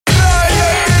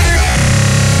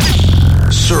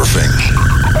Surfing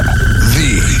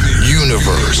the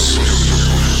universe.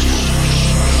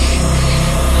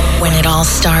 When it all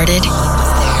started,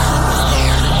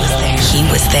 he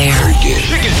was there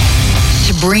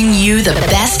to bring you the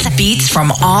best beats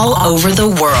from all over the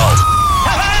world.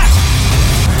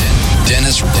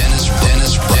 Dennis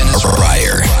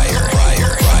Ryer.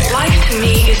 Life to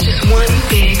me is just one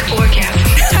big orgasm.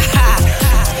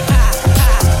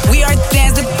 We are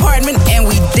dance department and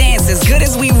we dance as good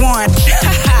as we want.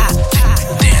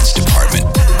 Dance department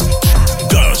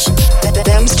does. The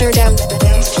Amsterdam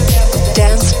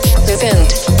dance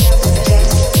event.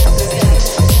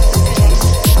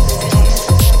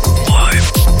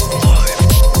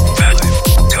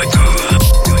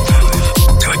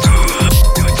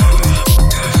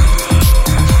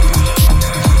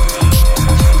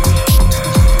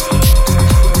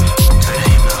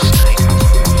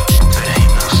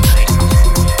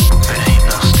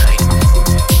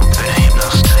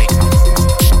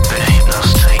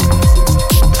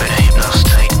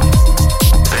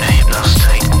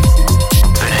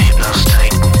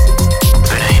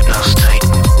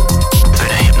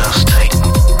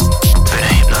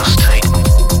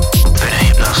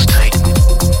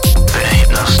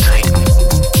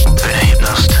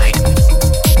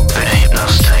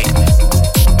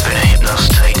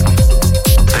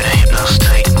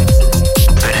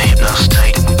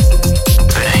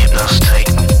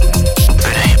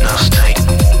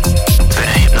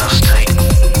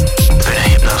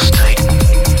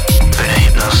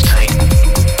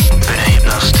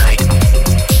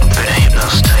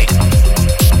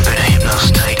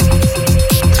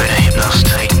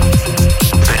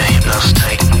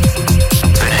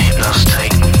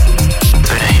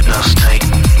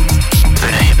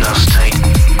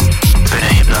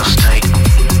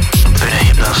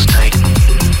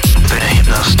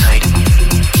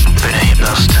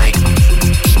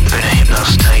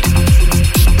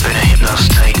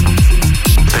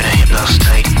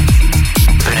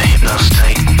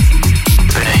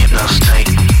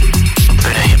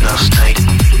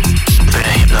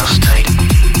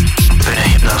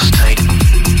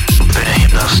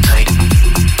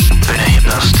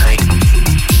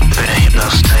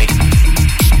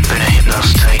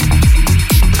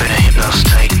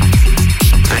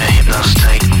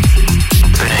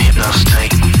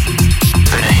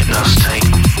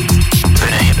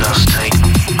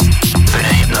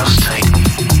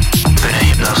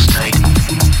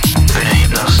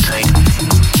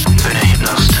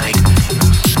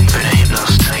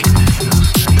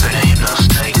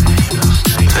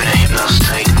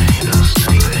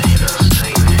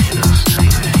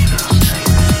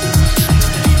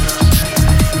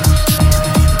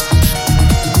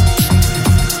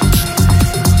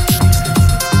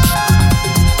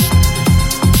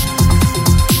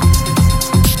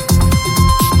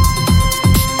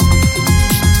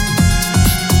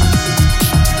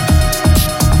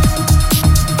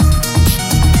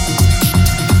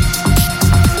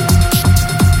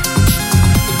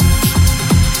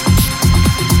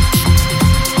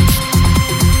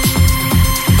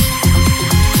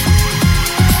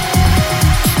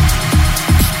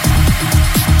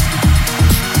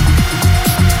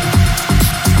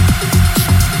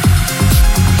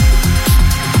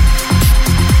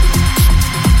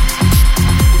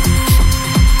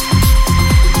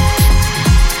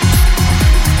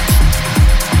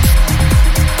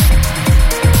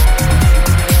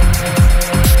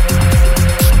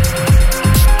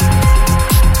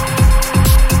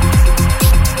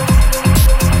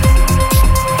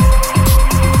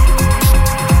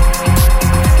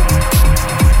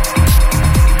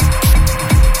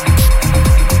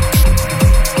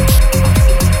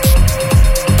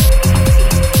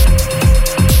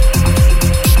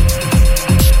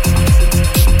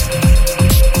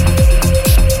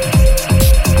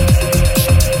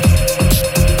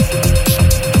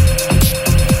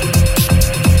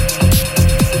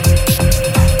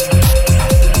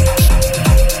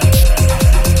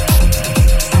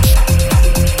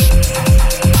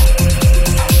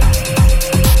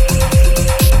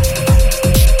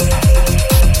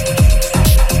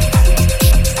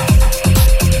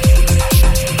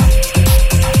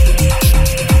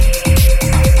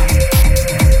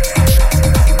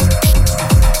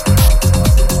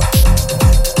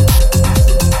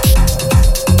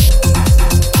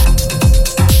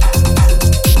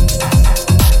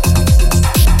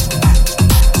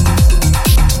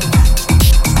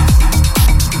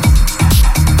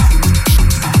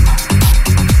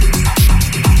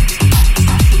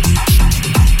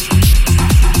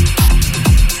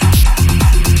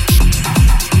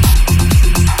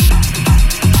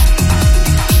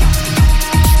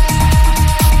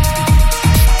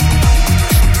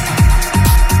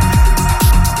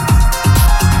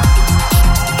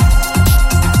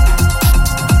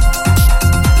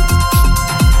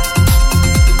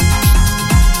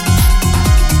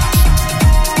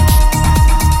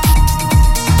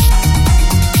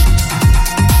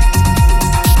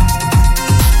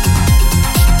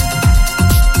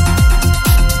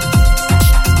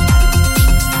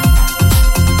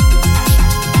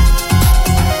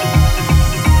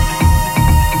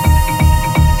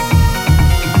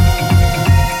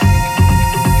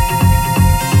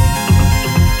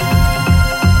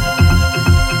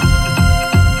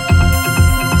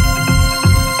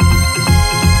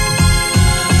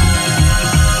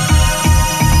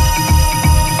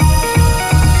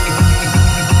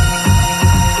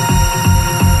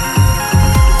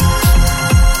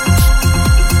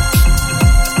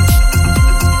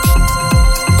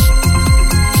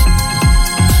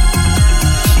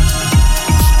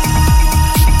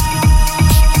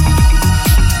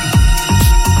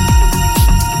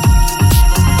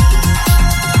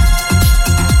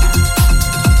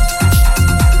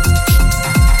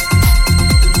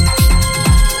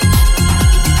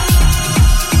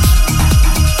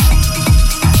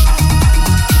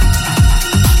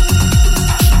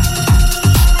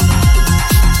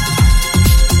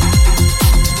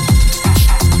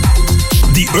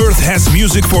 The Earth Has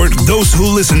Music for Those Who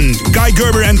Listen. Guy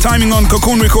Gerber and timing on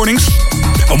Cocoon Recordings.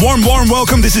 A warm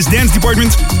welcome. This is Dance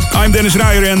Department. I'm Dennis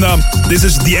Ruijer and this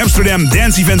is the Amsterdam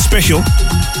Dance Event Special.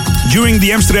 During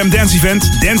the Amsterdam Dance Event,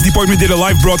 Dance Department did a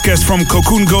live broadcast from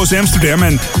Cocoon Goes Amsterdam,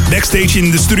 and backstage in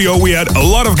the studio we had a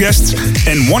lot of guests,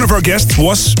 and one of our guests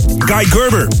was Guy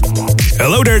Gerber.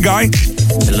 Hello there, Guy.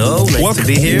 Hello, nice to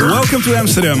be here. Welcome to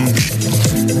Amsterdam.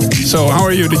 So, how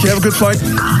are you? Did you have a good flight?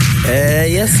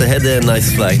 Yes, I had a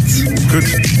nice flight. Good.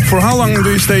 For how long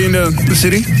do you stay in the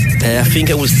city? I think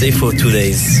I will stay for 2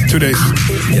 days. 2 days?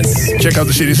 Yes. Check out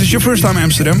the city. Is this your first time in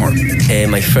Amsterdam, or?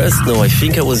 My first? No, I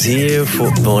think I was here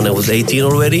when I was 18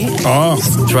 already. Oh.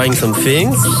 Trying some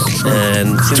things.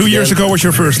 And 2 years ago was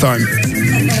your first time?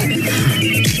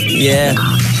 Yeah,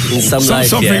 in some life,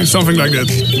 Something like that.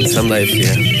 In some life,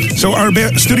 yeah. So our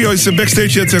studio is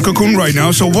backstage at Cocoon right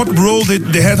now. So what role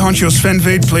did the head honcho Sven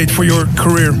Veit play for your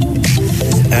career?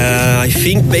 I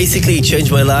think basically it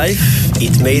changed my life.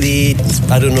 It made it,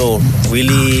 I don't know,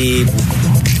 really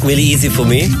easy for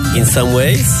me in some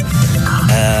ways.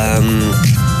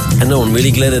 I know, I'm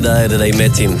really glad that I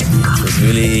met him. It was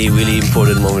really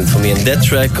important moment for me. And that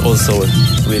track also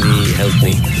really helped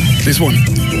me. This one?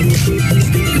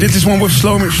 You did this one with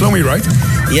Shlomi, right?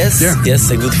 Yes, yeah. Yes,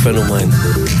 a good friend of mine.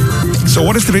 So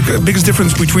what is the biggest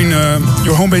difference between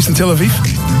your home base in Tel Aviv?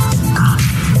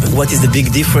 What is the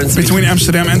big difference between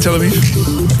Amsterdam and Tel Aviv?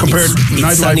 Compared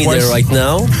it's sunny there right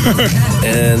now.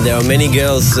 And there are many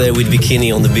girls with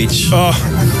bikini on the beach.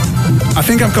 I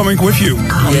think I'm coming with you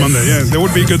on Monday. Yeah, that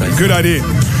would be a good idea.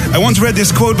 I once read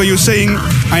this quote by you saying,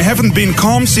 "I haven't been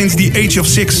calm since the age of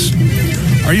 6."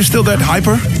 Are you still that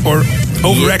hyper or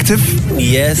overactive?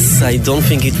 Yes, I don't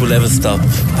think it will ever stop.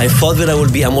 I thought that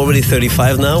I'm already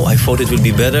 35 now. I thought it will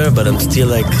be better, but I'm still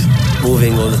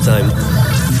moving all the time.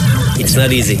 It's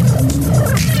not easy.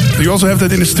 Do you also have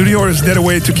that in the studio, or is that a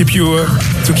way to keep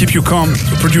you calm,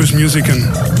 to produce music? And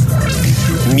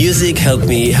music helped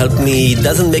me. It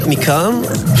doesn't make me calm,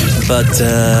 but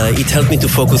it helped me to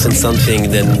focus on something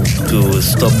than to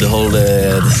stop the whole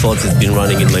the thoughts that's been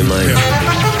running in my mind. Yeah.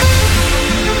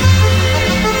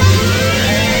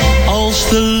 Als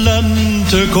de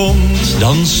lente komt,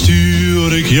 dan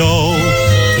stuur ik jou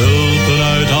tulpen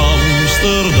uit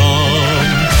Amsterdam.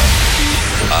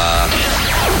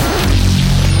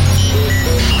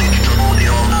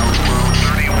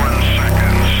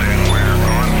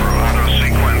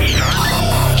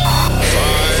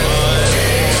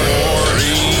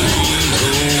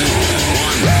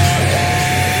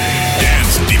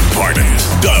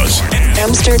 Does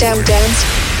Amsterdam Dance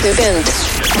Event.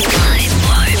 Live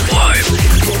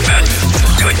at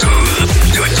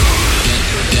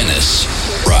Dennis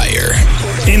Ruijer.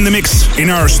 In the mix, in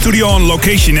our studio on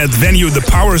location at venue The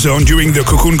Power Zone during the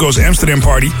Cocoon Goes Amsterdam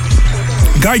party,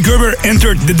 Guy Gerber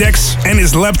entered the decks and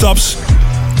his laptops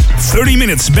 30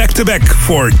 minutes back to back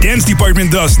for Dance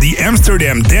Department Does the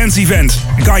Amsterdam Dance Event.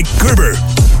 Guy Gerber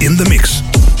in the mix.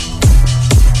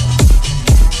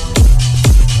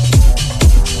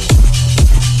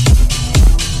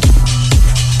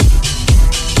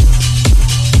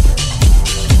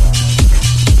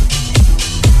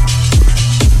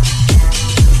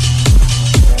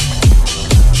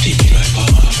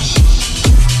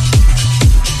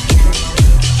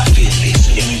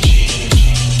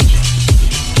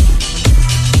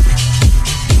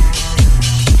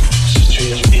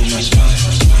 In my spine.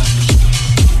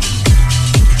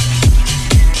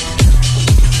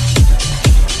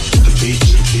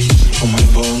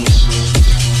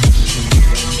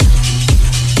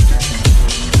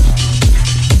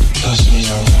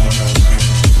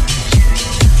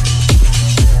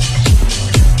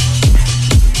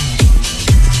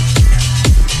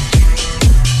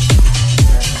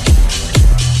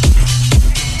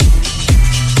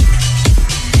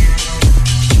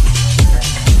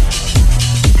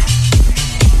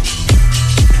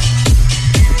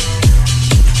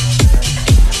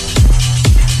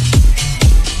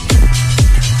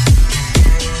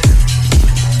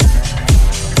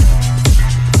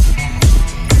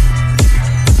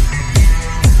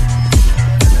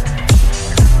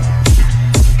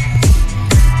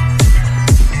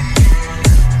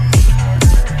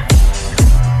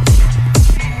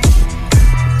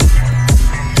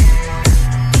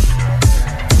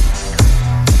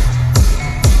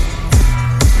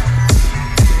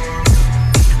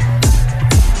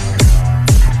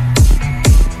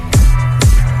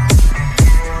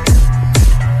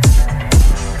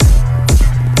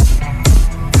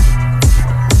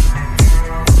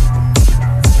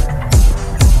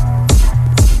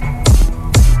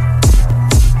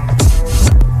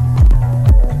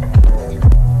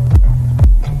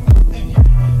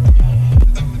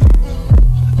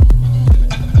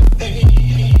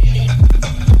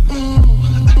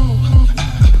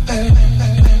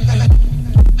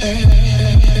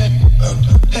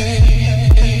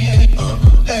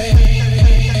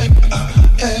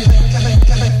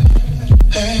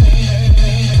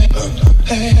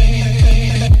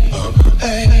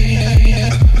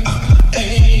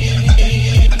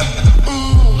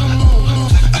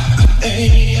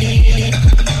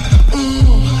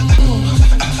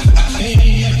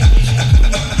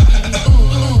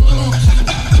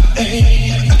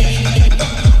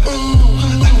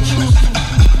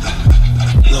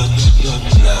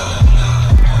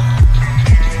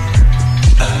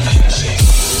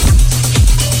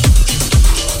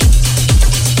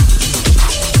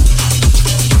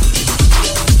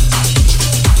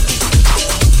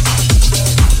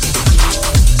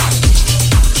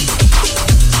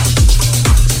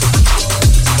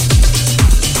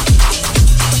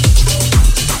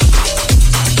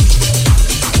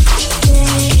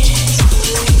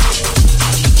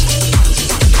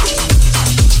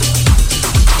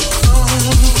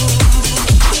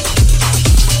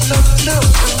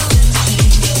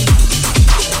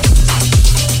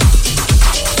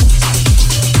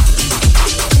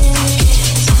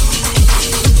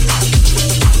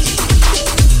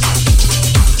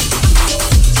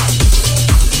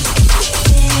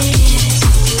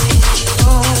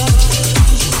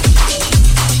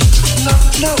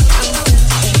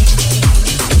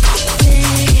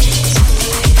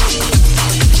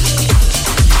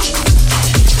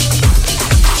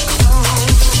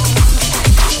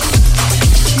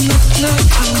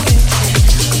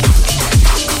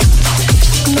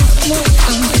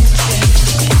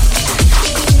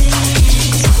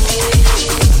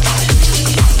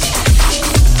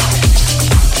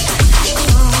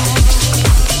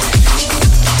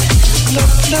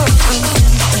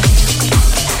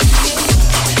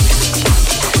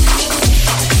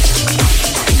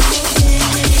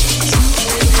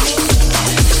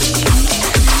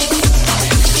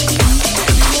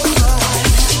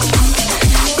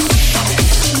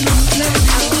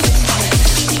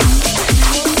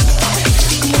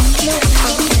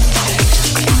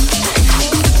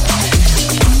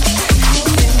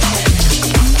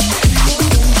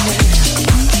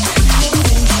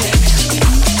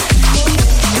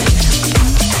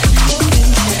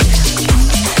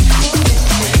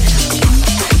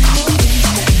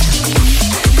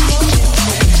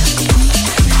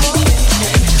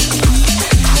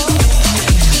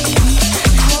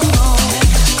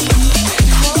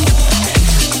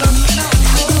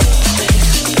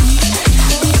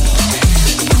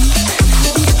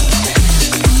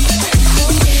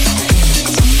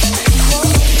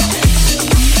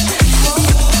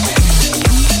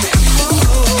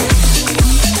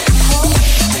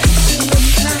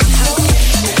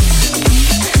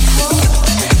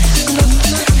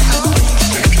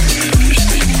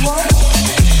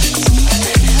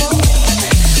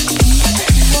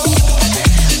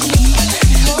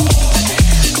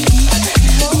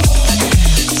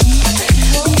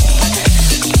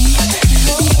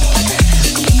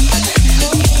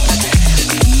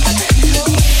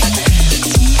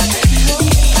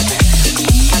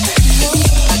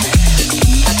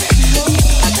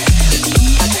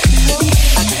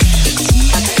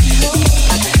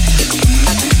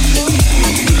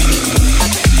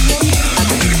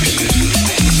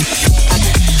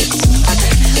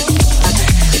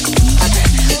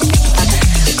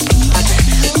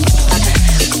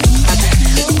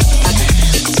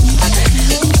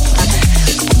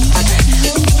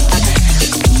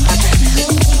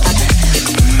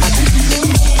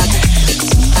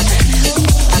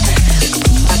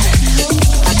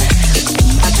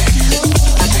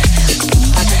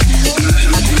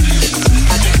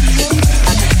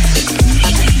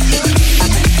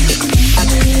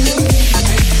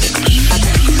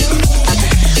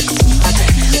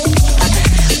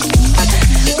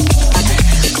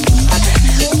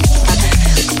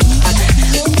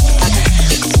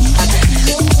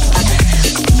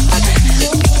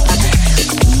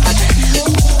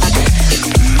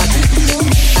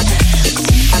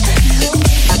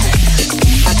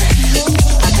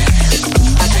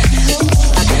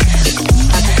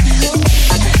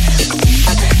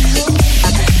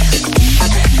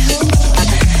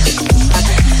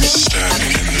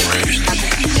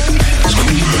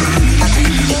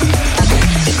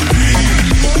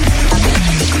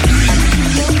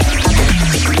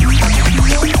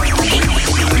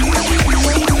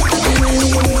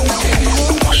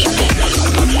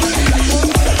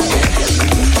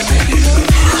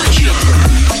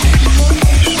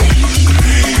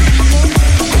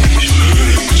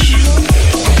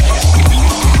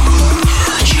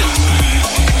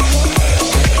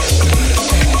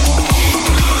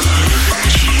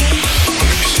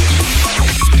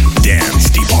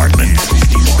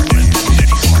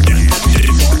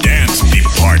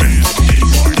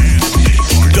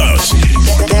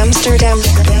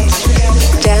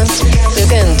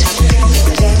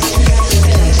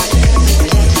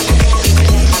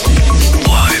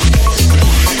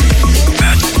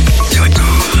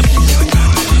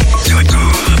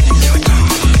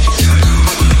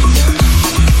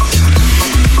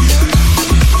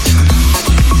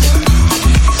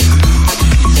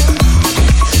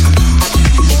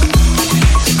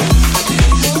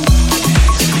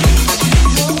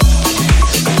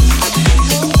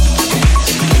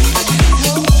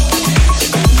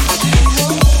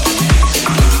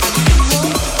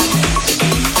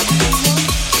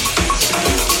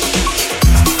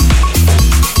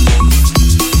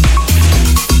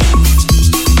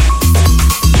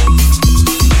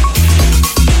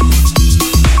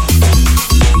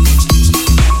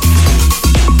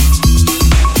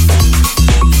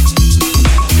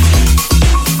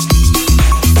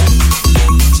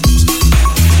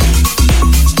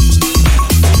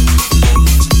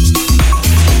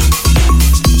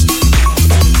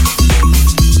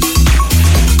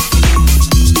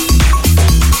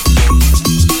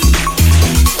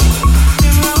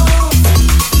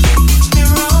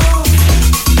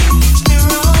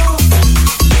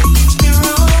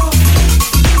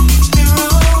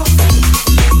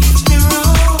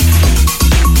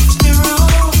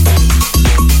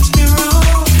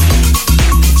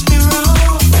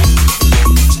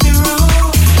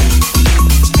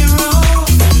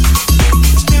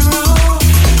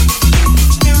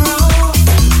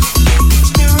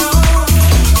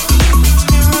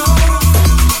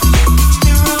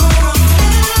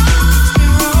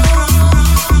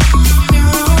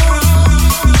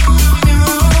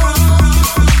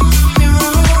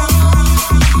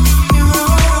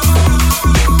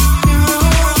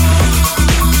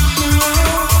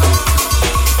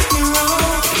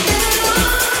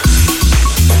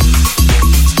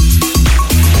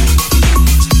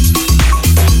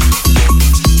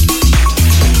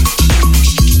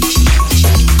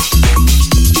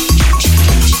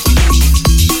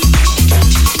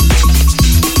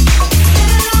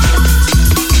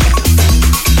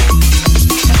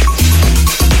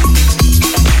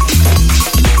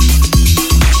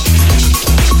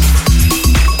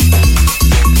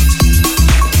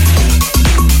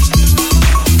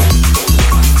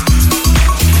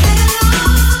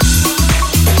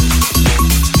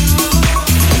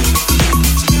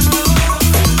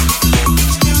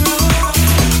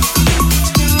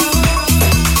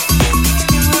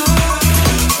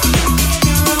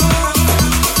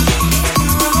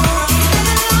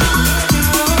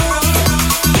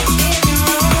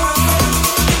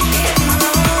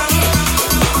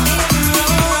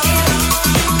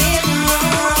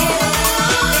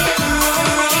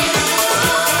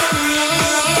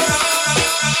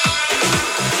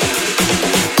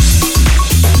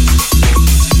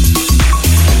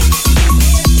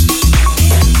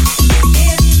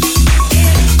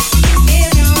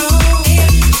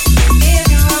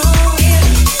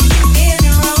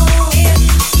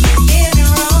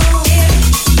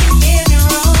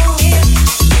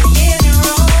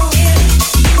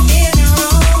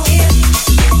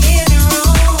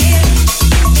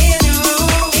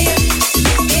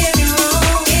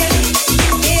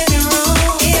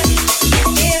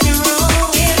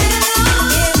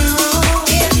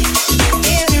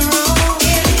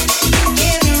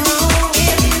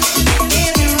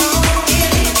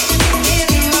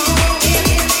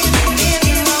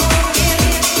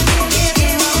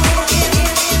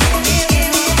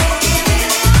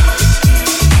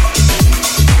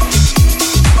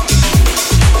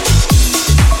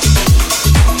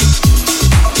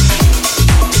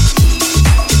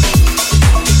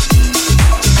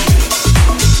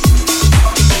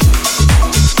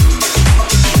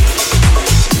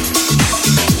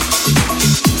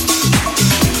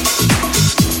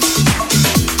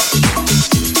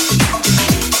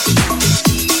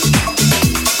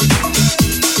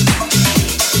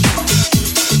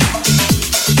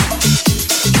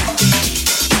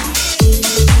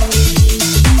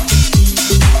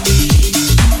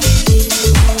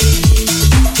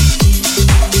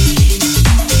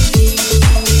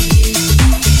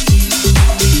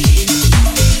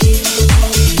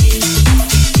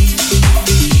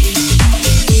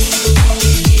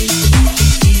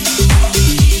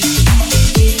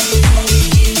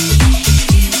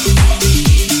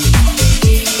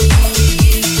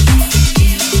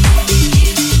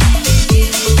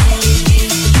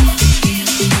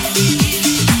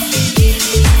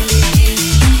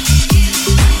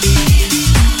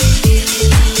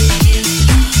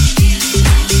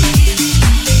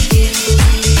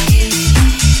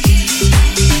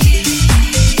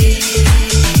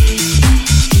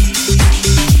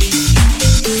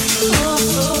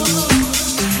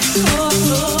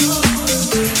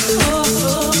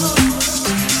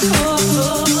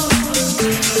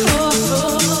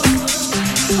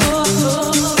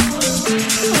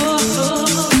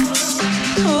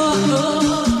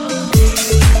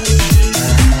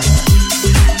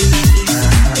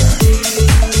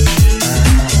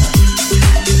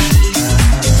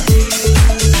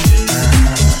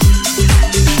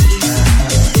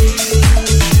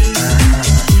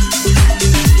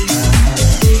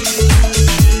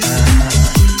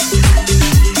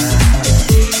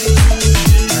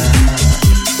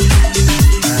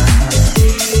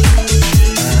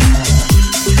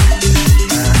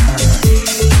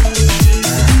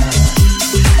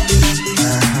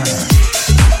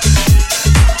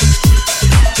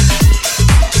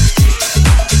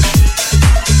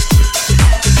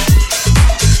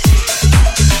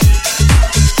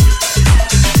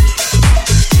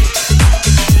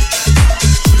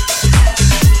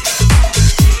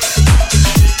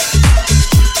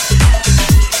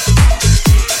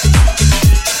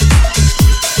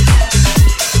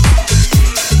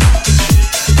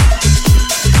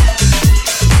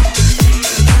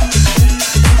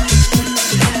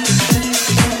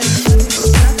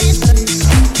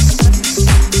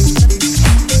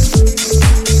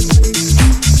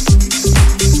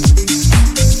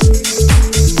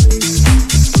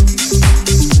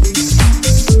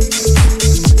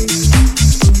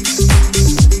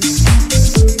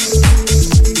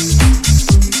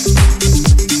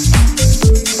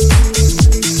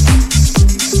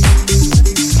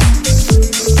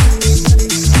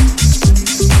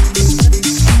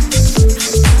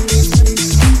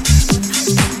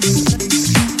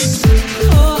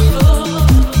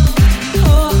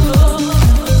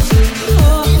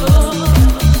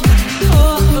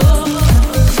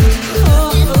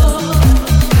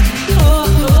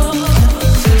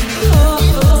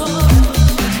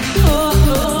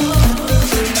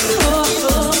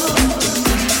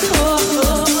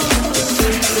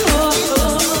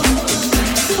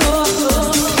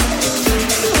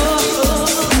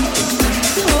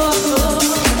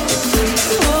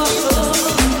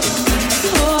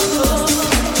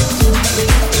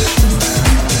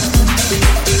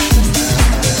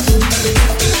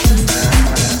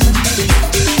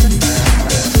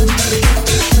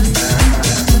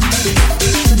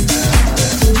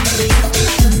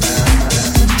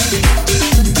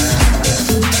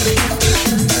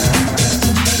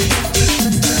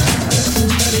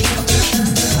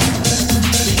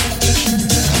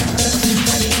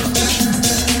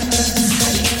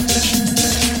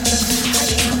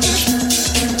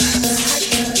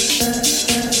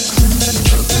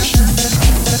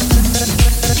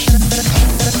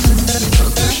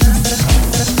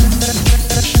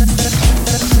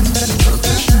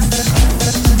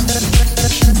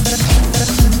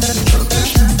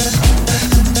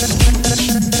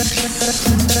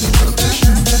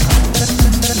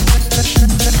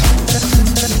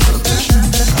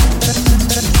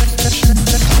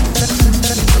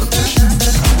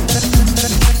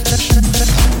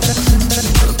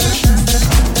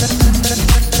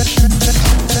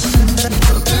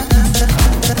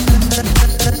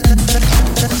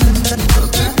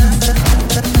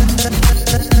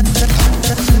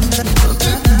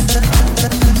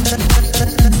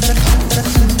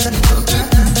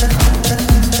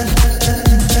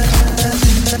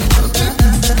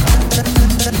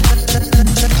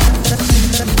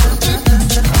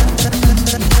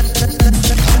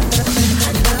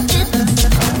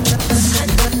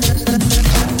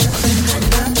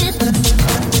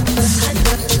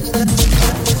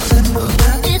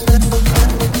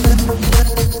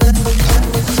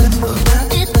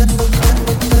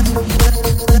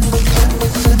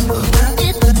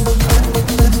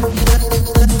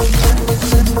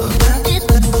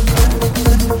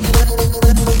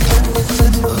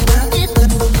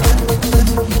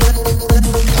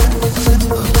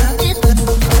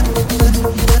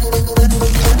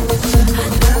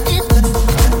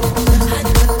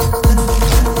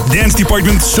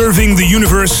 Department serving the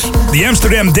universe. The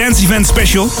Amsterdam Dance Event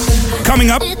Special. Coming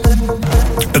up.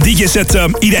 A DJ set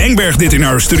Ida Engberg did in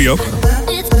our studio.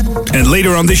 And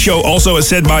later on this show, also a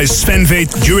set by Sven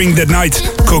Veit during that night.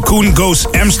 Cocoon goes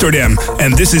Amsterdam.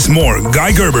 And this is more.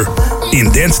 Guy Gerber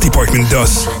in Dance Department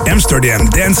does Amsterdam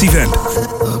Dance Event.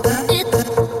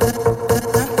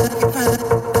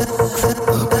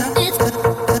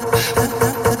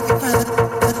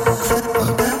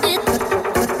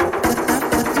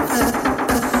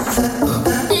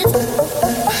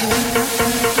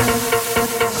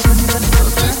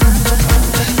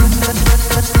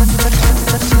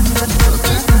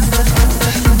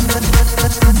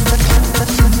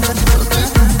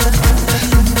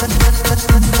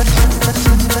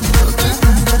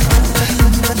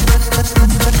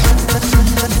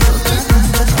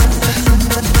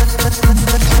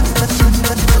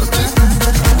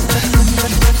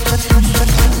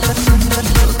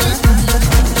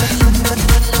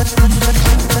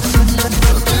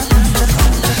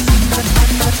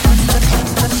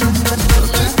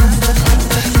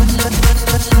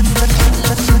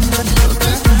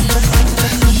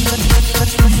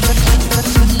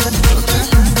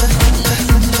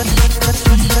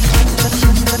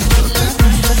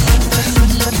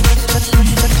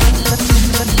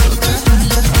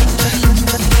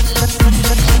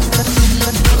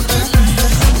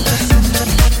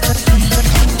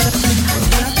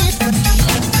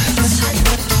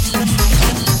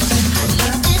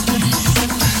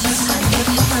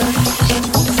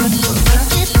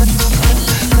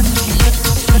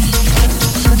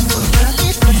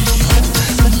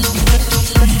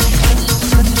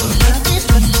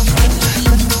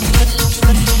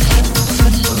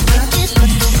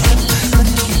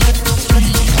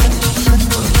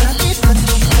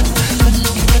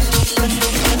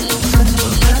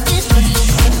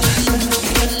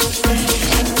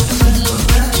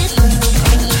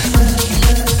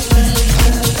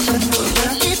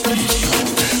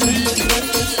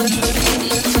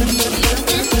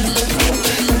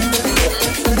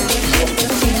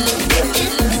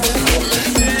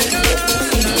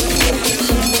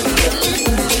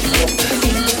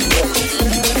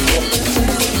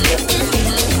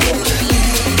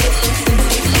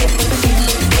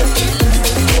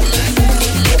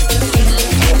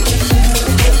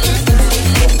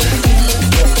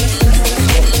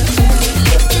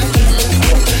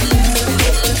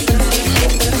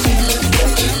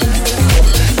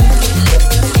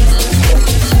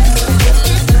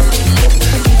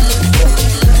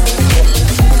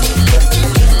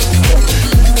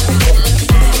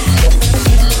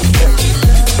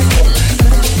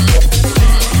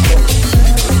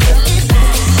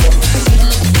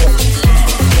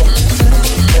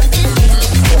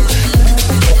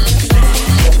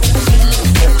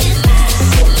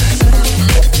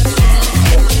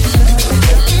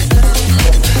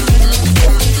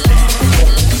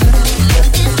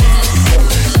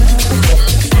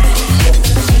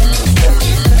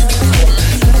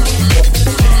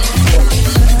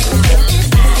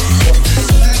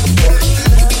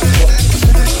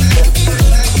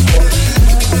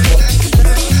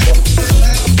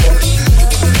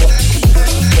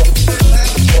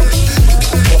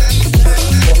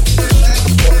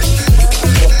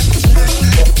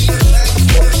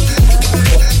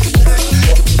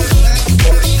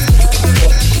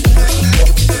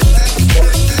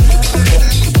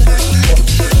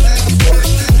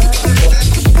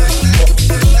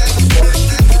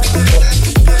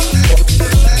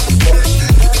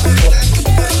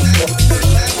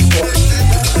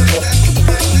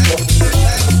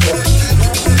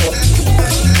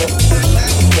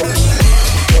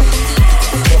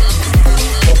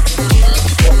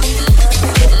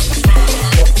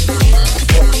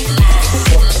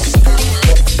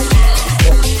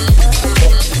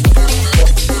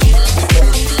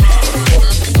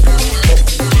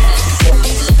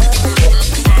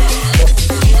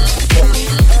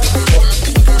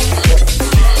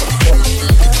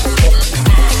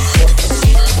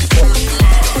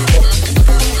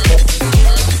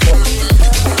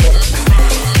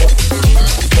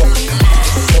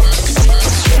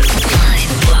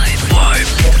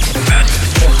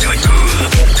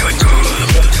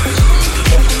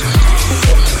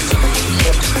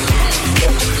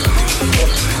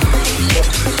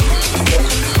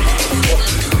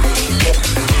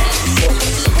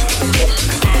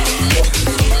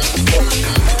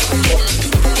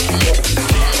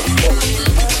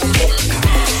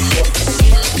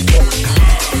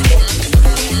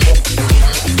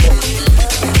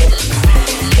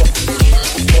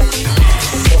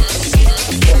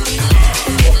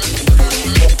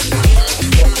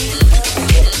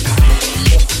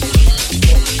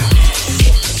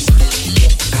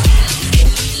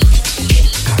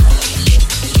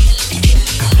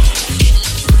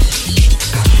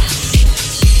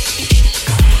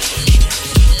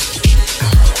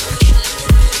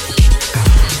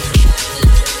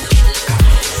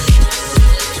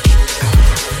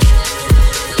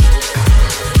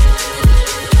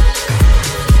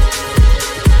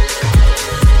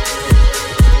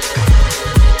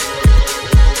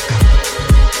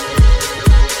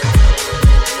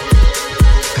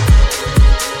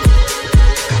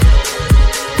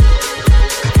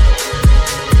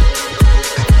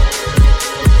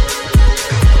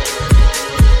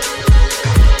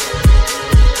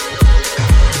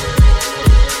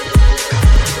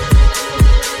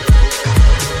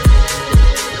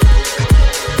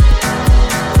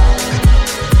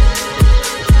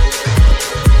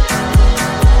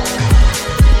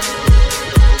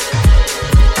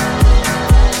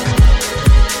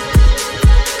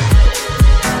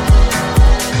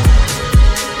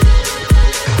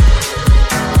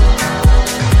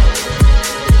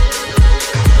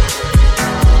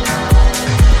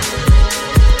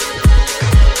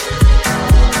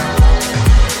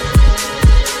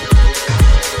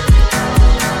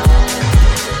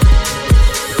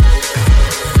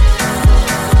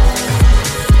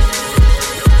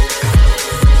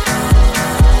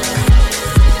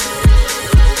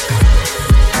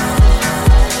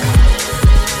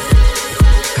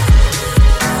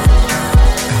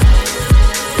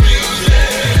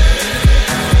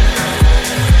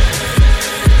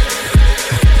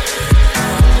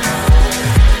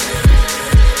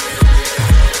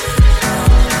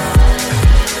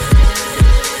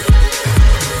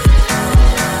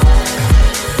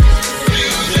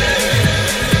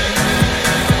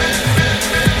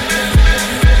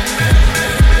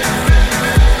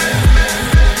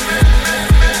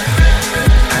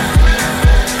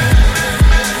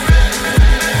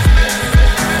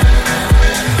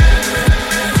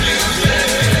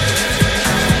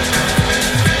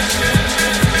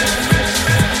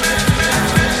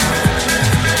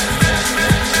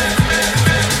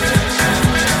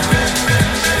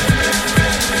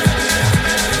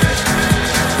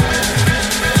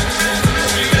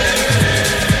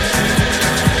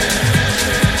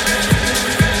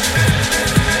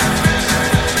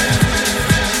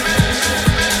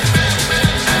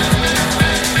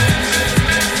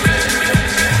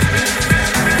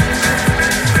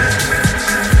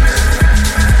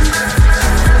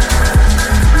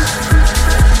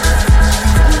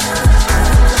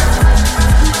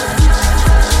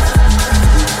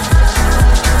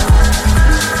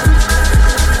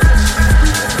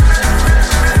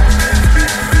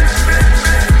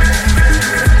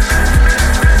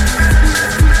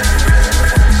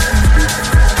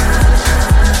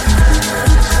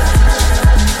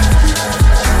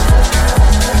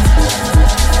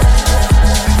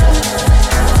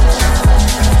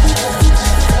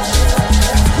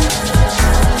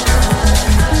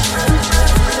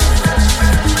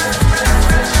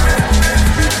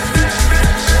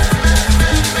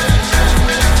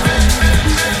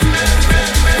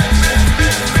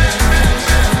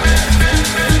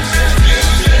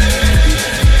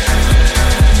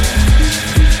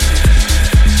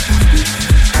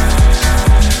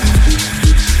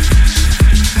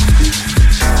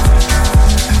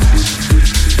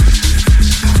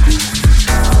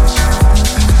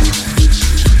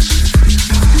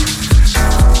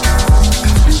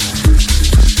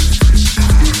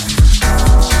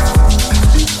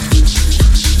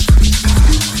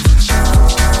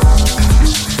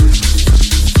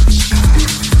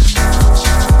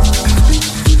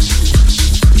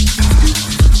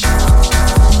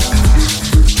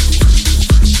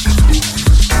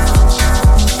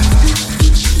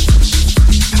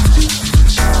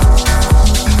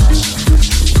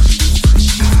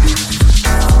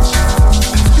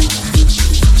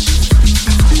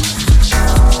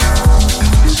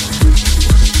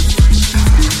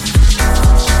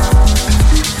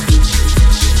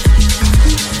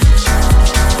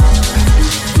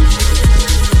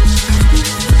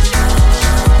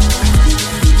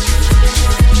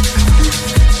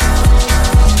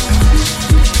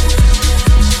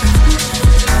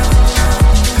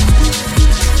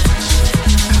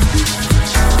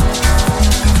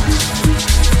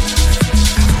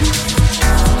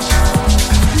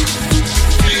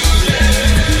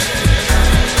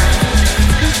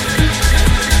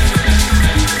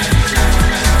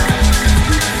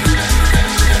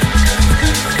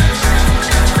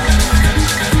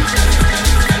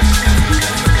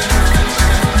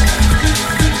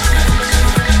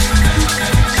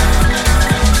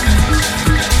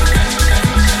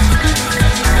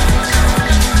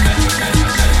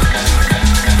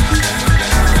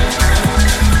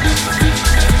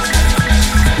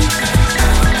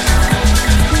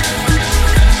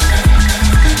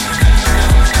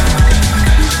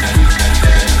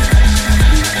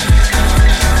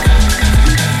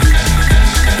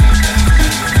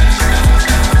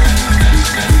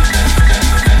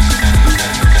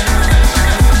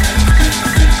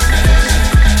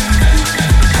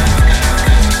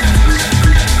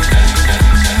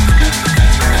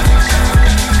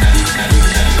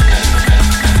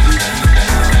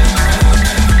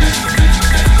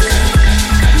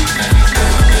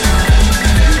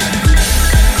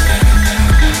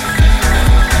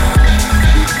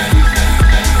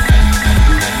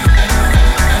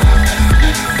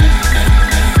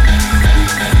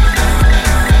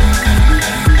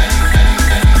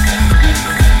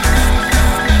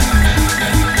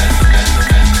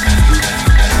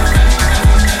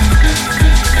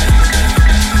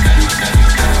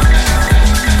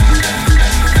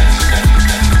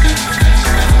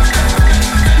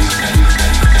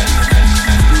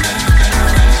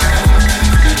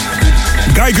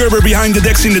 Gerber behind the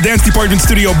decks in the dance department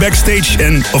studio backstage.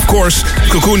 And of course,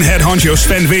 Cocoon head honcho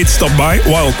Sven Weet stopped by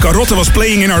while Carotte was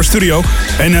playing in our studio.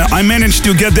 And I managed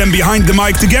to get them behind the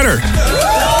mic together.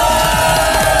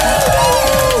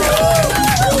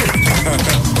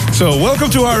 So welcome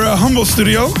to our humble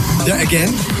studio. Yeah,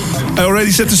 again. I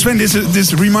already said to Sven,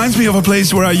 this reminds me of a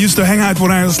place where I used to hang out when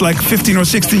I was like 15 or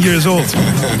 16 years old.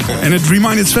 And it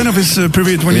reminded Sven of his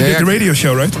period when he did the radio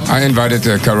show, right? I invited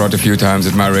Carotte a few times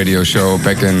at my radio show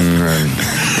back in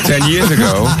 10 years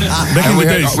ago. Back in the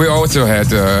days. We also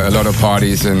had a lot of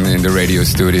parties in the radio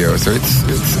studio. So it's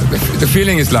the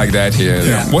feeling is like that here.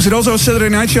 Yeah. Was it also a Saturday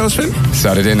night show, Sven?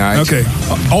 Saturday night. Okay.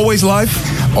 Always live?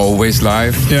 Always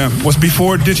live. Yeah. Was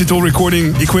before digital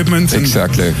recording equipment.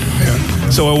 Exactly. Yeah.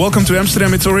 So welcome to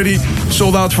Amsterdam. It's already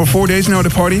sold out for 4 days now, the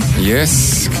party.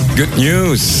 Yes, good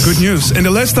news. Good news. And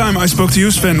the last time I spoke to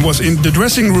you, Sven, was in the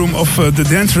dressing room of the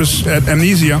dancers at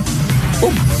Amnesia.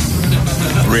 Oh.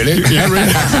 Really? Yeah,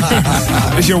 really.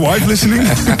 Is your wife listening?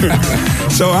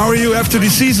 So how are you after the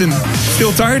season?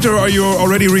 Still tired or are you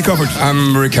already recovered?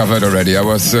 I'm recovered already. I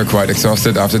was quite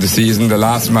exhausted after the season.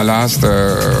 My last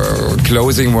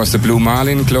closing was the Blue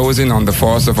Marlin closing on the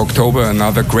 4th of October,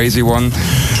 another crazy one.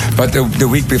 But the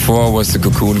week before was the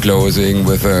Cocoon closing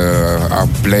with I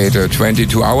played a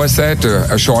 22-hour set,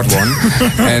 a short one.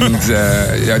 And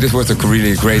this was a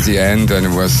really crazy end. And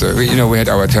it was, we had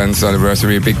our 10th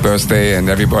anniversary, big birthday, and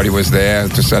everybody was there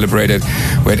to celebrate it.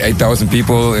 We had 8,000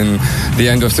 people in the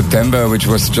end of September, which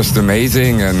was just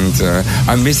amazing. And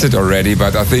I miss it already,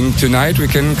 but I think tonight we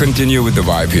can continue with the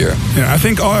vibe here. Yeah, I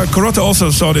think Carotte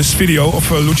also saw this video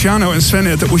of Luciano and Sven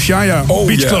at the Ushuaia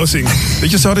beach closing.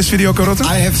 Did you saw this video, Carotte?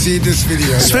 I have seen this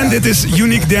video. Sven did this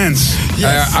unique dance.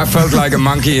 Yes. I felt like a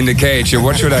monkey in the cage.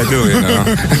 What should I do,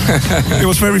 It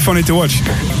was very funny to watch.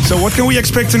 So what can we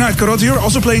expect tonight? Carotte, you're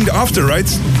also playing the after, right?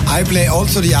 I play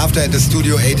also the after at the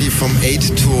Studio 80 from 8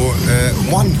 to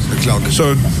 1 o'clock.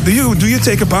 So do you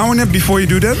take a power nap before you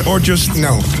do that, or just...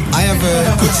 No. I have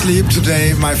a good sleep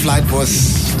today. My flight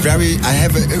was I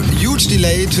have a huge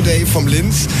delay today from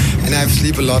Linz, and I have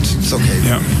sleep a lot. It's okay.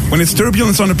 Yeah. When it's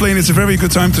turbulence on the plane, it's a very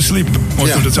good time to sleep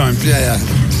most of the time. Yeah.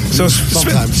 So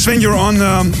Sven, you're on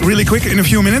really quick in a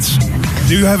few minutes.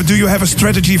 Do you have a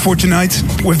strategy for tonight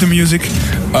with the music?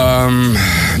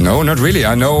 No, not really.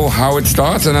 I know how it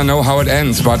starts and I know how it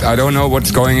ends, but I don't know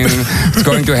what's going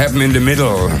to happen in the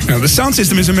middle. Yeah, the sound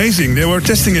system is amazing. They were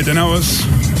testing it, and I was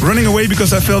running away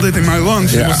because I felt it in my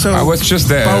lungs. Yeah, it was so I was just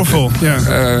there. Powerful. Yeah.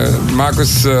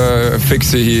 Marcus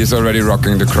Fixie, he is already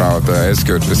rocking the crowd. It's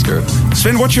good. It's good.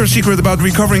 Sven, what's your secret about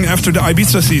recovering after the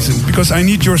Ibiza season? Because I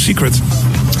need your secret.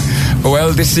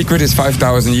 Well, this secret is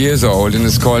 5,000 years old, and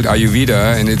it's called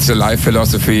Ayurveda, and it's a life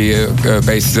philosophy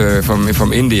based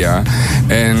from India.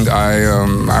 And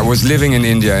I was living in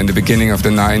India in the beginning of the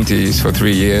 90s for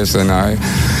 3 years, and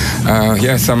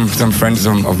some friends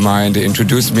of mine, they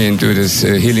introduced me into this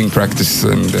healing practice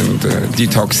and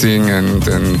detoxing and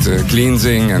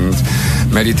cleansing and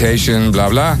meditation, blah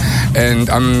blah. And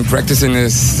I'm practicing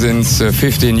this since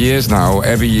 15 years now.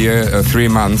 Every year, 3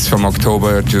 months from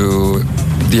October to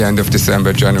the end of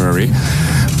December, January,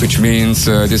 which means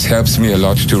this helps me a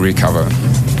lot to recover.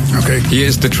 Okay.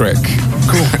 Here's the trick.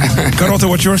 Cool. Carotte,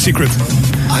 what's your secret?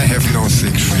 I have no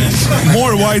secret.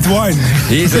 More white wine.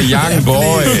 He's a young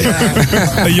boy.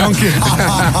 A young kid.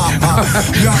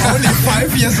 You're only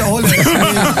 5 years old as me.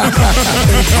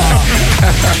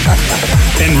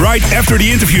 And right after the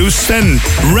interview, Sven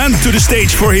ran to the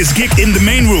stage for his gig in the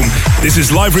main room. This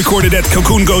is live recorded at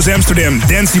Cocoon Goes Amsterdam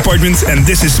Dance Department, and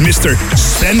this is Mr.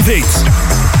 Sven Weet.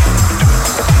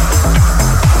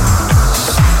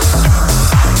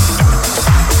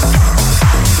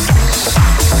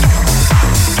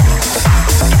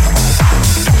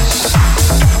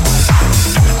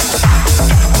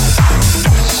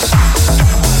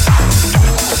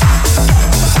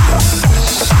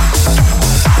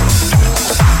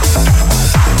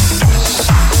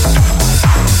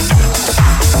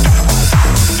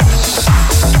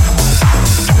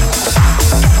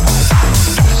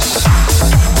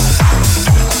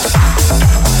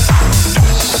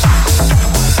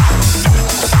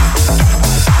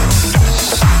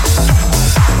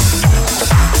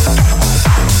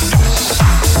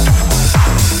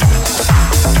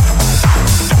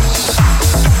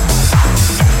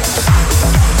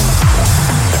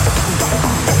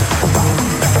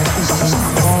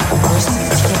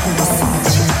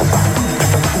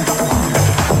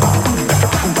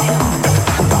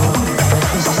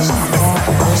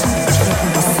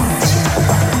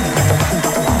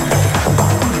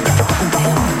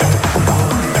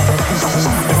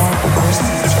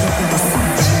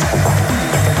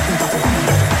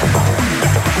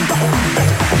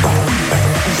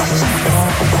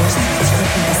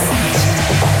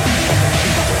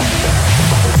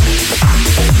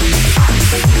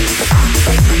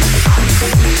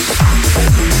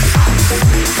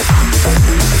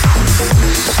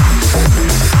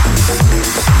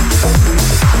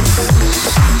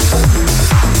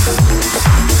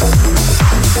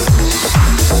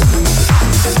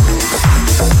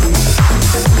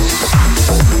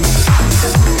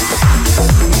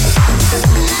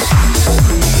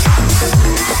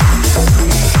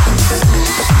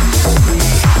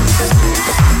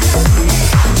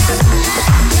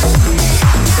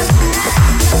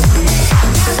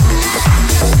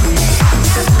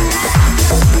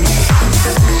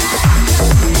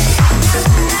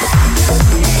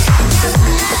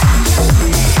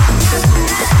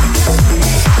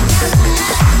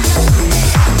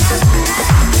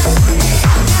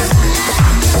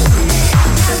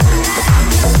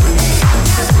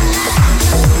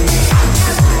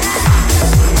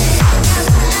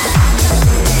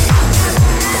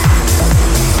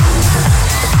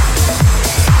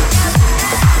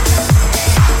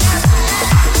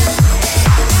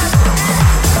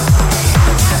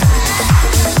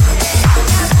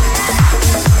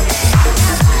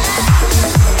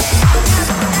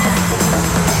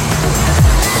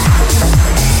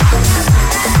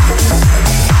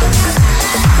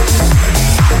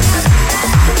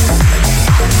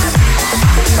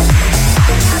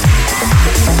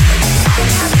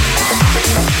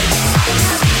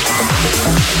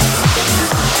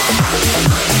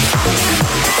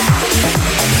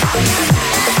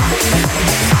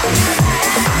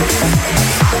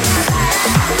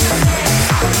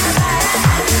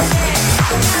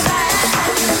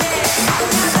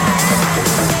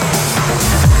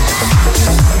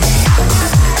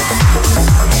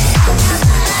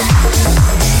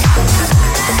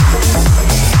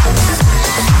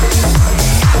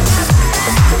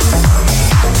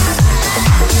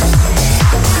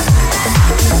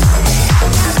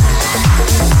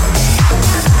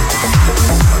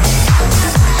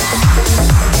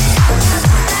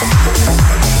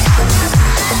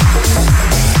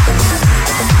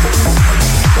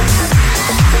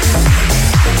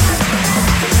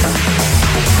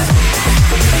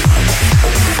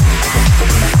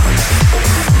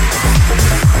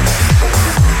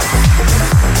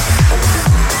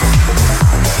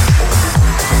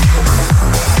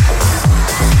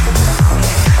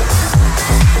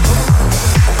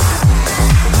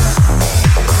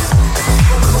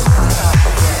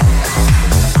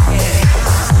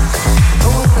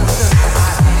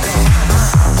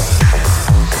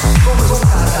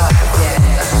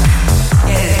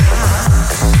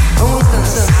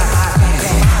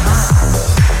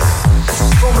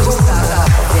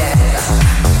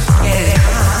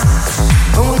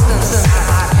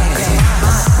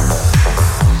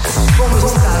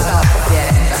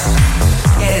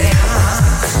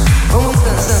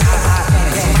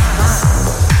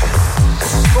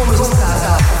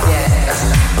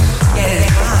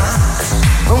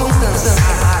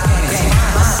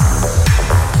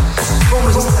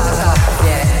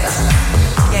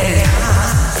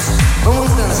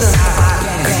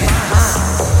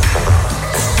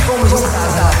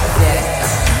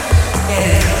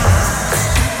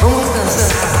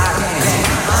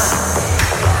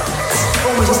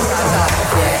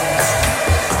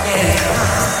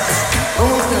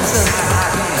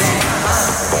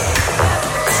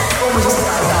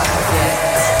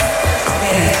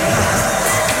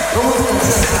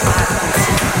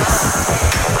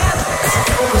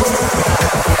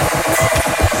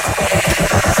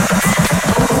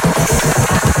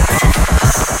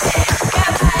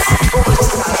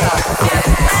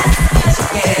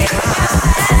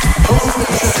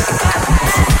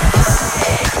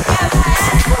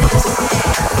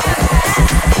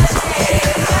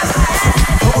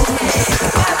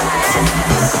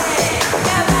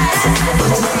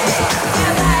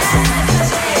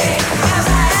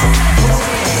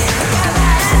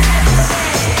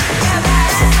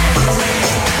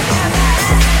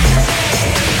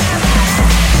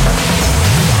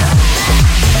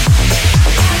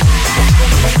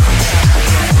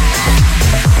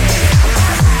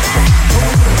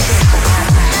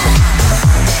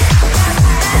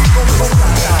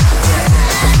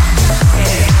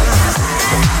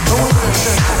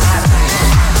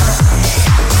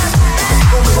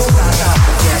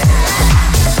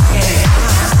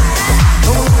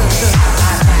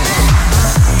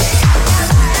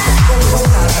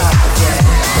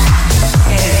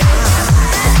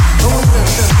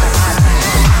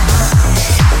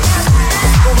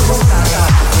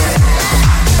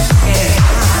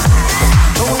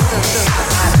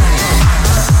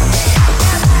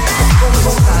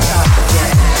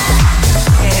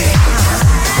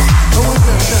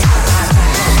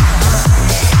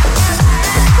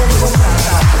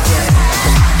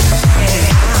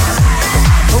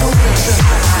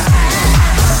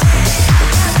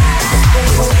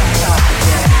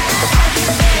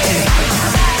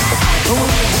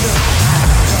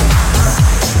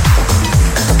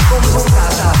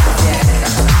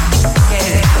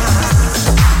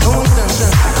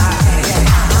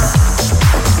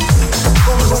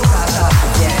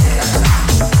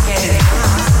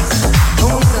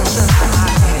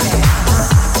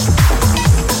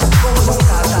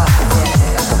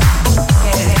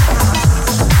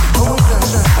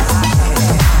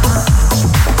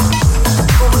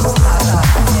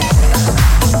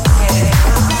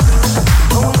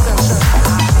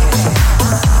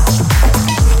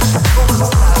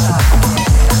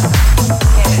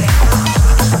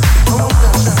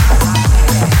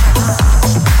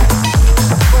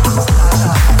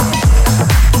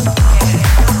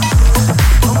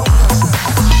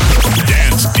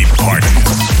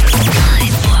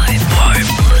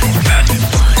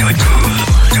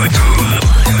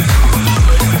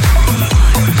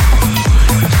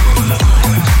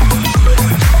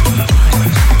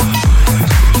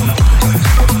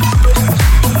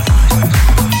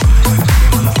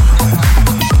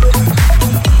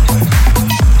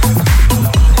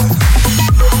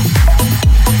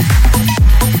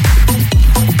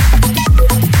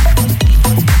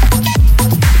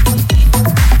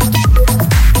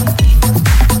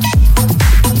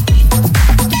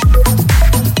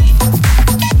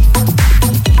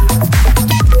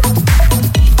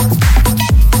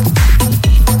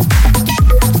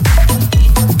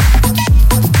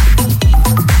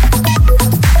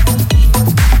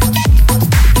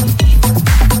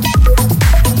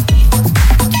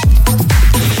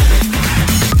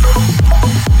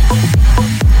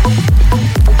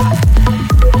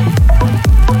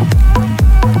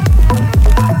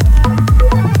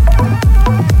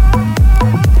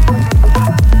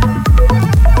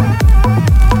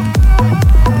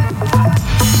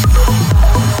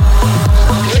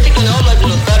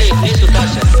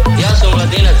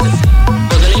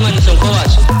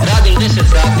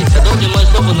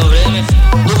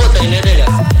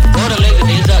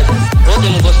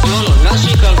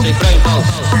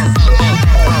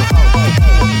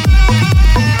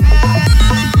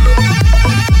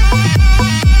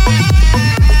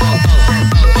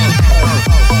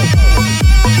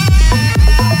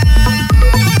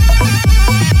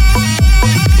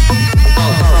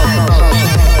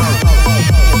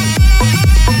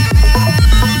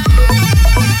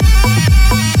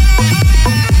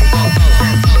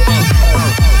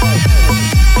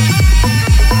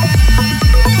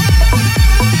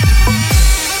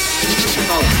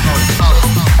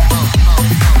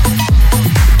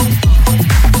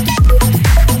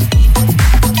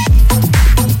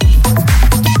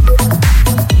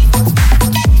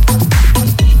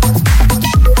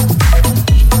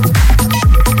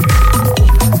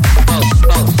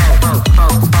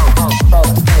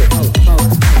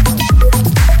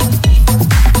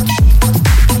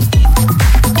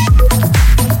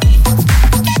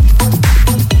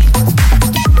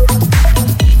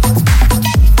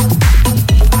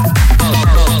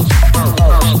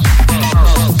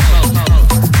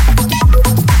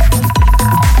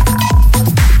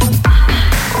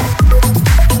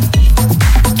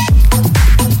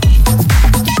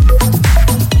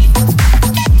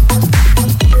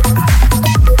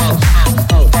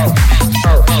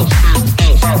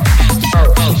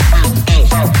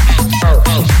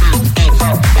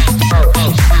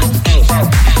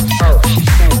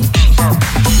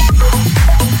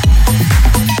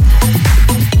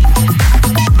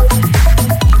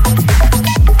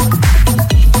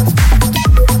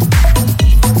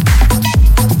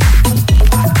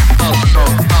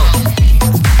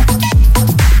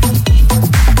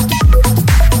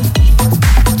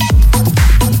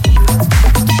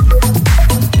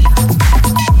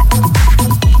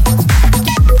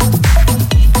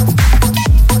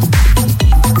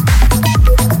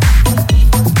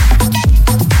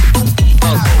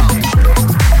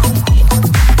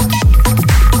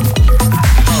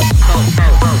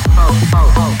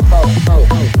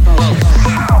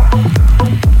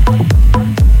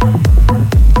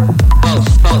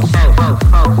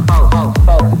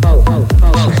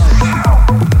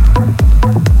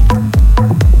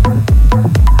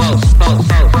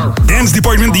 Dance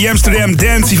Department, the Amsterdam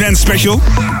Dance Event Special.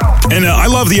 And I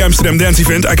love the Amsterdam Dance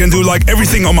Event. I can do like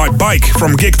everything on my bike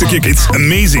from gig to gig. It's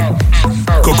amazing.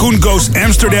 Cocoon goes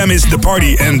Amsterdam is the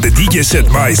party, and the DJ set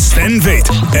by Sven Veit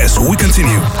as we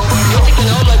continue. Muzike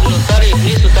na omladinu starijih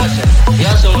nisu tačne.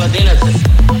 Ja sam mladinac,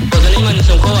 po zanimanju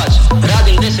sam kovač.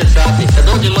 Radim 10 sati, kad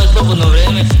dođe moje slobodno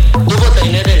vrijeme, subota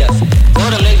i nedelja.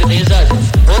 Moram negdje da izađem.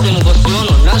 Odim u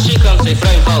gostionu, našikam se i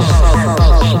pravim pauzu.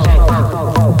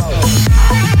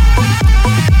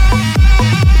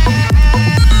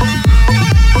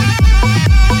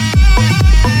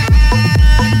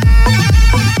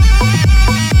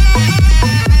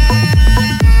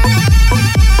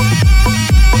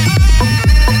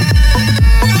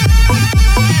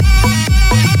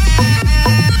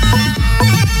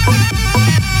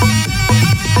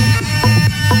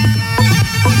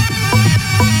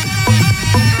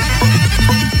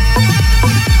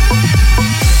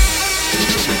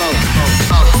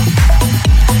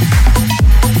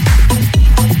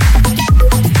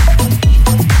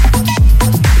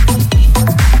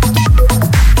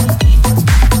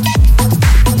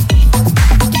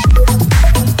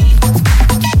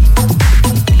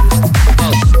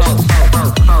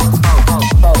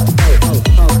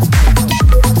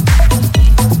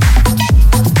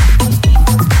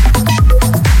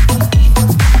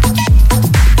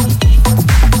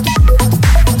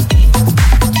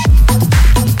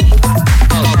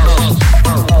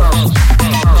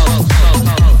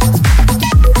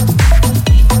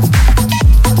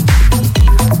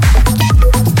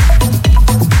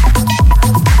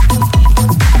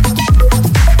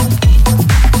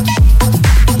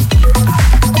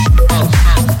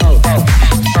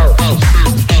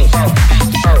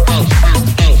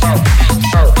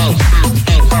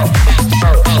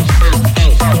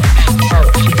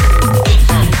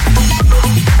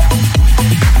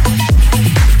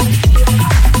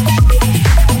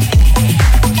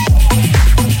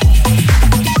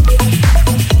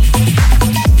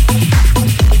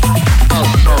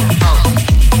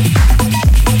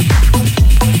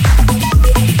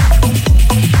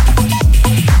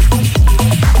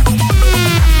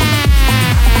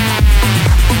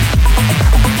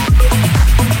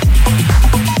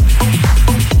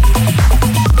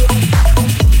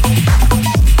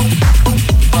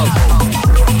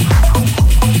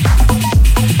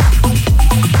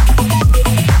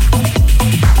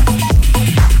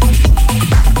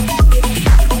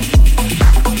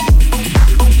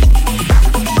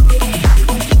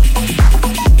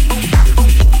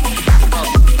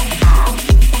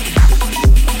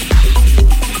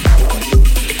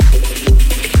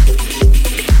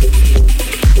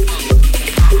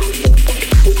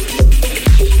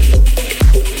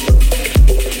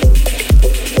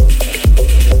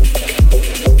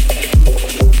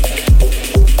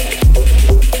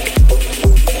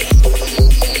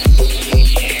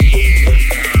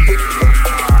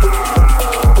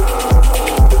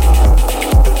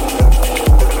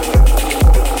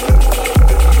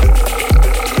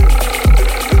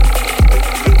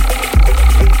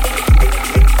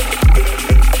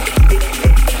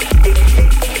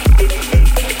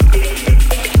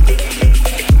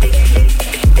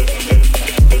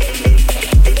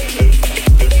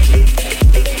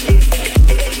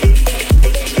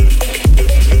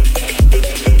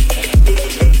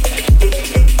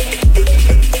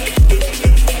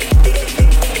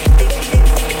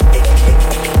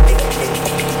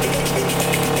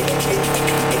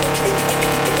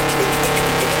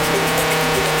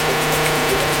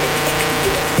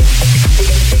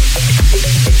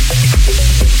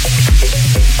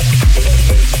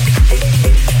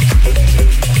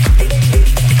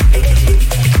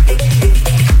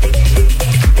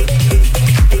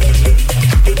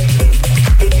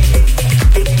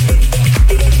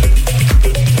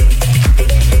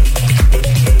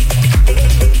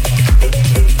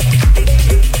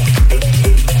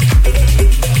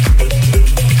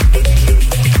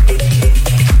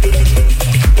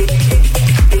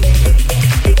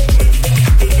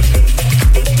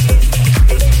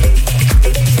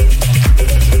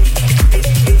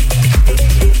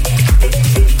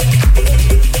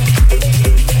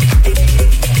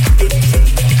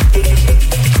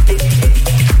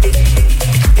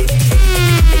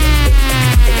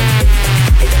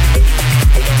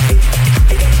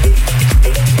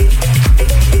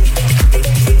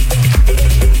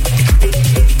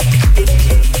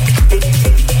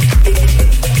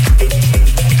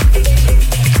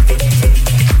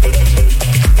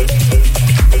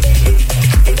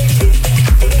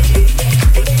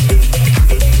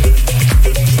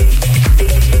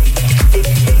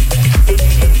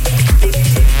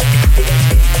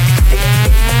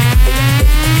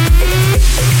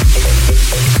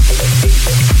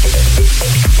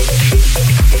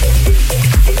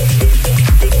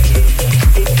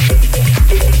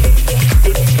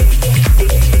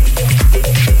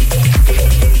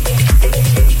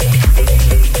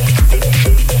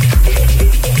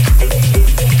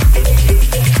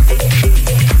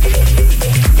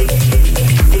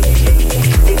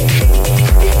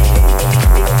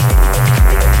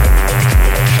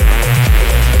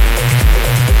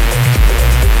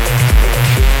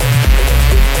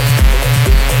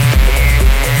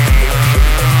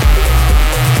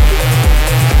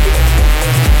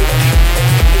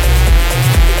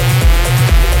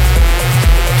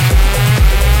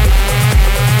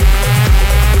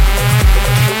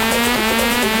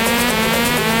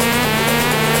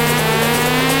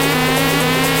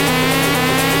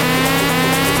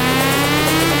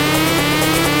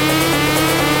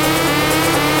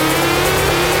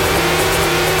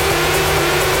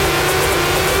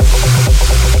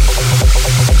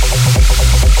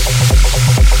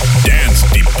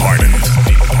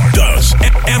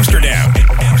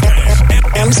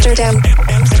 Amsterdam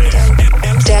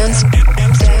Dance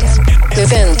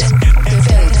Event.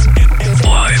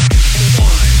 Live.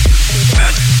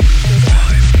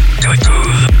 Do it cool.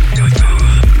 Do it cool.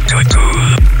 Do it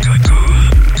cool. Do it cool.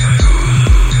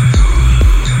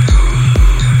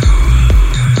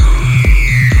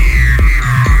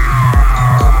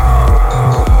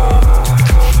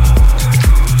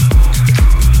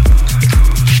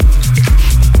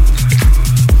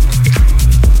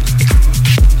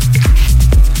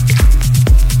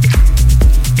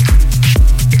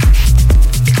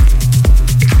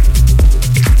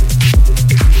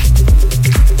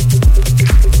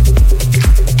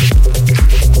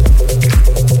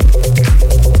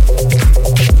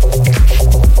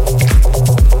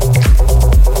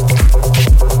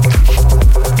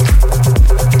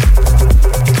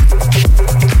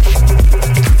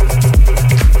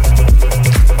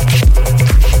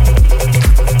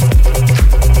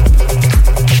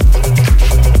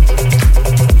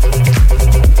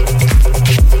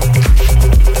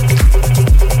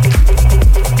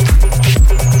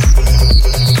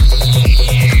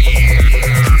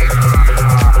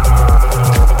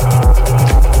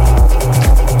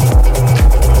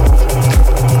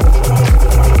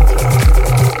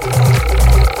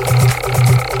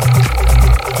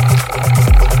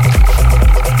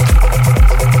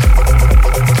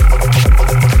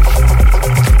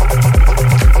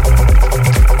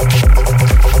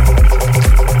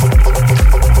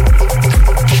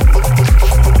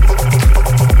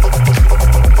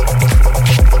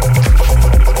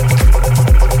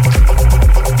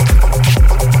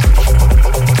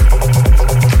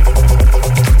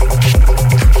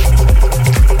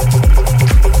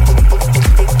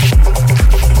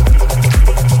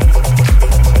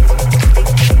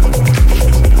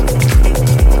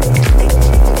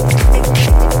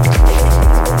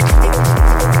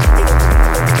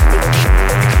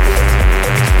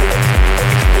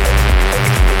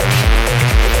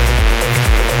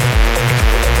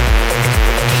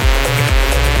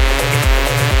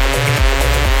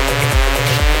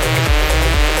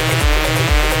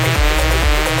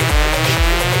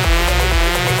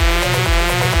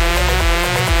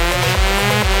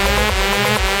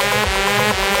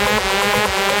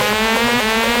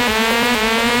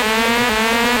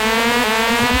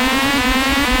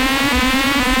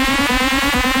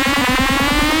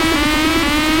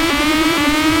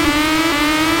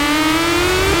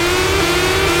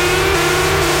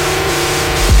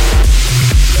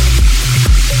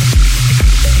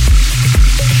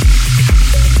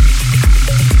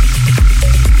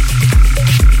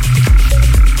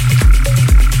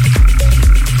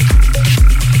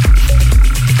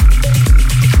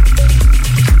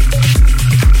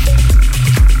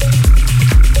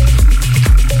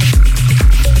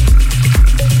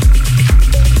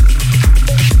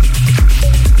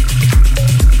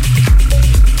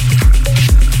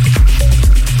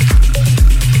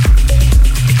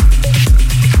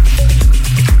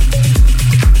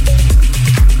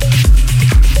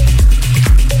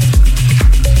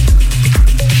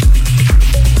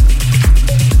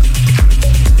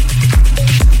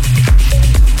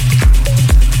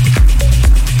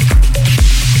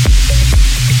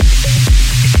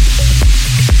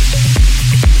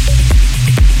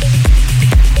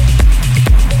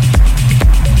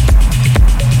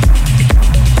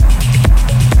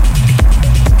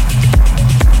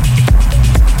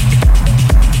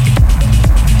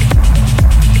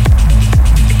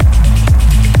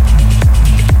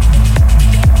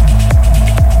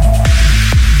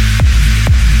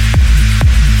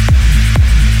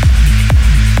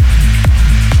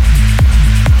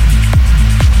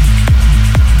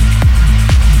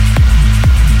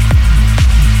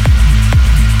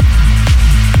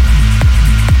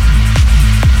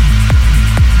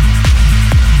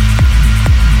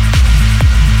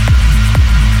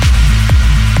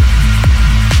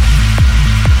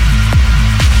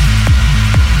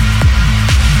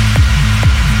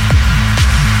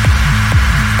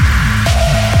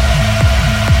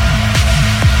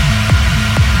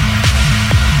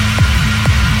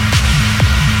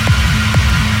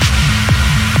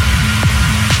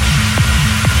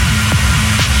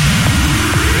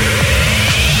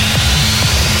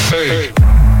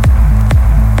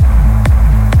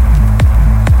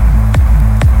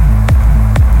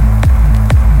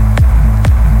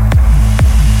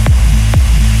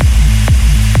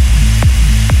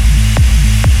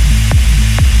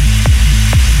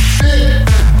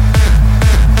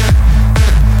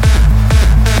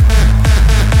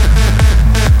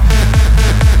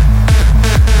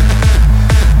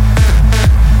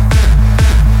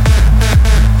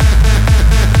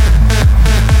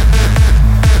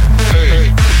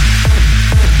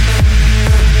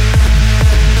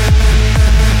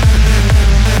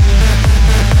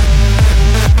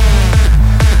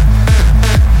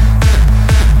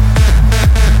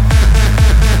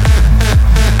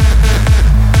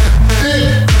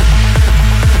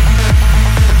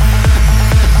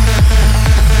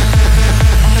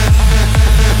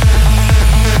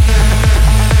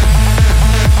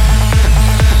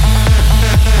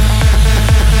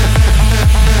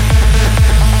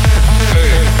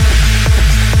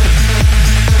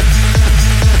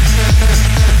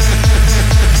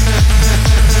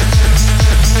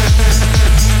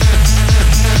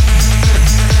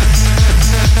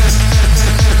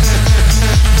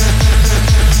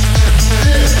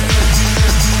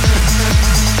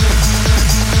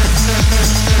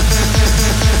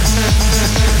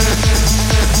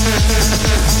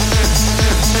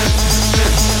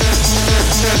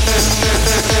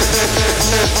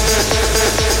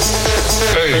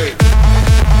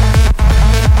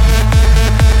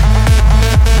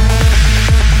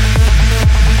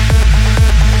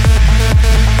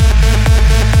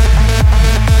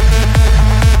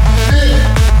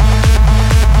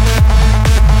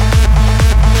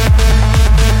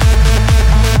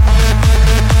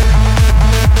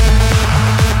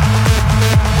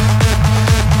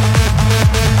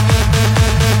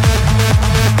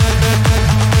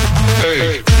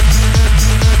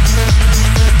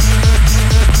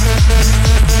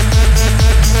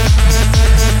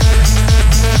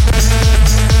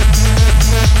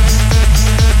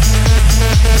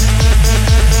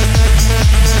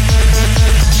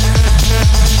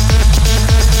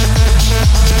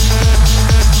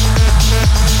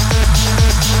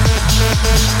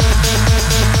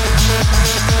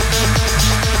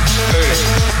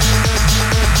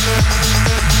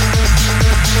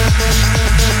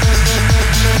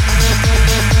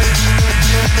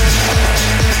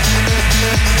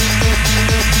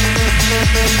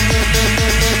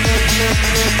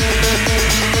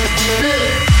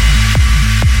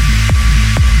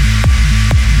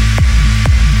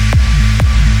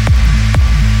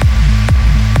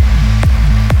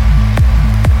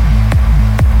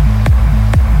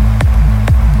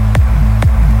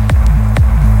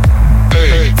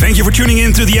 Thank you for tuning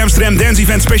in to the Amsterdam Dance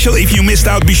Event Special. If you missed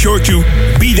out, be sure to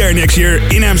be there next year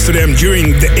in Amsterdam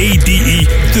during the ADE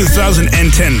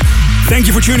 2010. Thank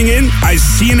you for tuning in. I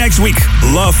see you next week.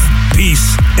 Love,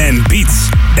 peace, and beats.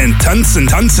 And tanzen,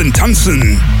 tanzen,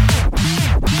 tanzen.